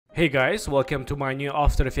Hey guys, welcome to my new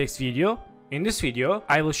After Effects video. In this video,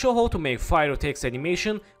 I will show how to make fire text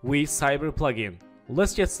animation with Saber plugin.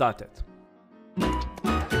 Let's get started.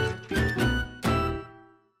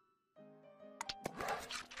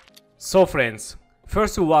 So friends,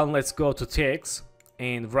 first of all, let's go to text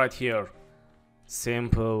and write here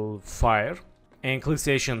simple fire and click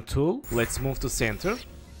selection tool. Let's move to center.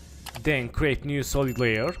 Then create new solid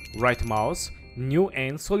layer, right mouse, new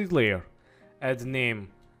and solid layer. Add the name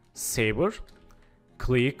Saber,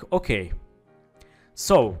 click OK.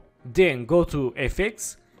 So then go to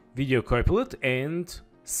Effects, Video Copilot and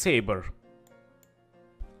Saber.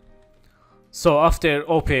 So after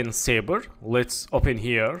open Saber, let's open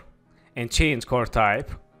here and change core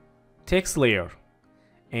type, text layer,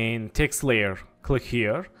 and text layer, click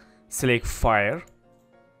here, select fire.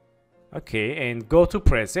 Okay, and go to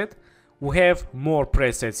preset. We have more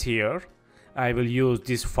presets here. I will use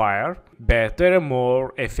this fire, but there are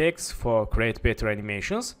more effects for create better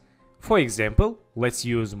animations. For example, let's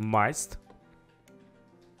use mist.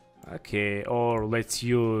 Okay, or let's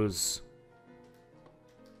use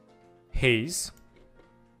haze.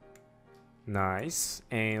 Nice.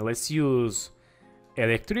 And let's use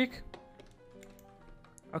electric.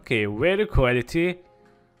 Okay, very quality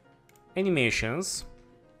animations.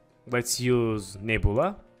 Let's use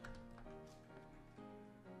nebula.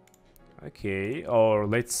 Okay, or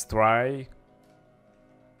let's try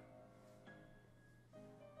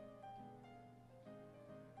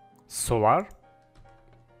solar,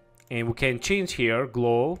 and we can change here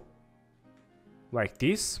glow like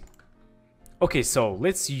this. Okay, so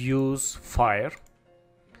let's use fire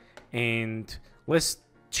and let's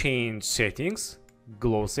change settings,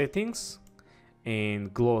 glow settings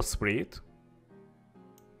and glow spread.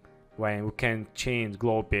 When we can change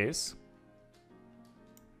glow base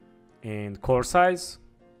and core size.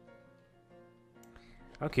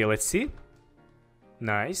 Okay, let's see.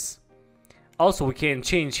 Nice. Also we can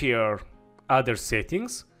change here other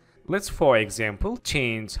settings. Let's for example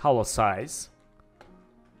change hollow size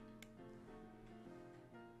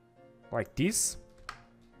like this.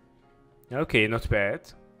 Okay, not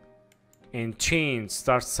bad. And change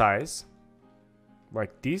start size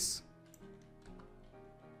like this.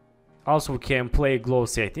 Also we can play glow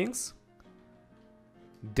settings.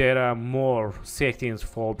 There are more settings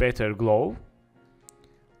for better glow.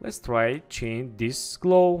 Let's try change this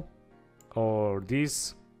glow or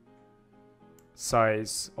this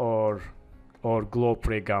size or glow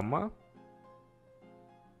pre-gamma.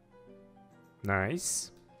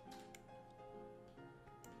 Nice.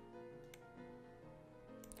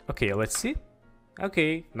 Okay, let's see.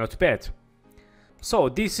 Okay, not bad. So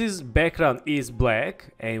this is background is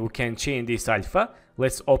black and we can change this alpha.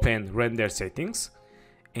 Let's open render settings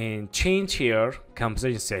and change here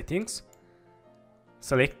composition settings.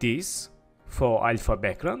 Select this for alpha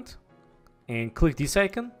background and click this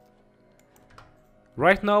icon.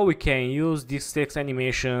 Right now we can use this text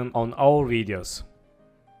animation on our videos.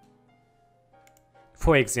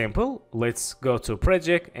 For example, let's go to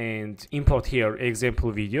project and import here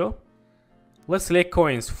example video. Let's select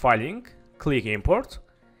coins filing, click import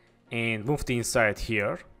and move the inside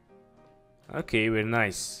here. Okay, very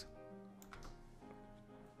nice.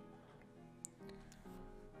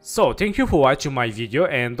 So thank you for watching my video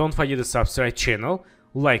and don't forget to subscribe channel,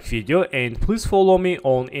 like video and please follow me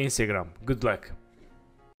on Instagram. Good luck.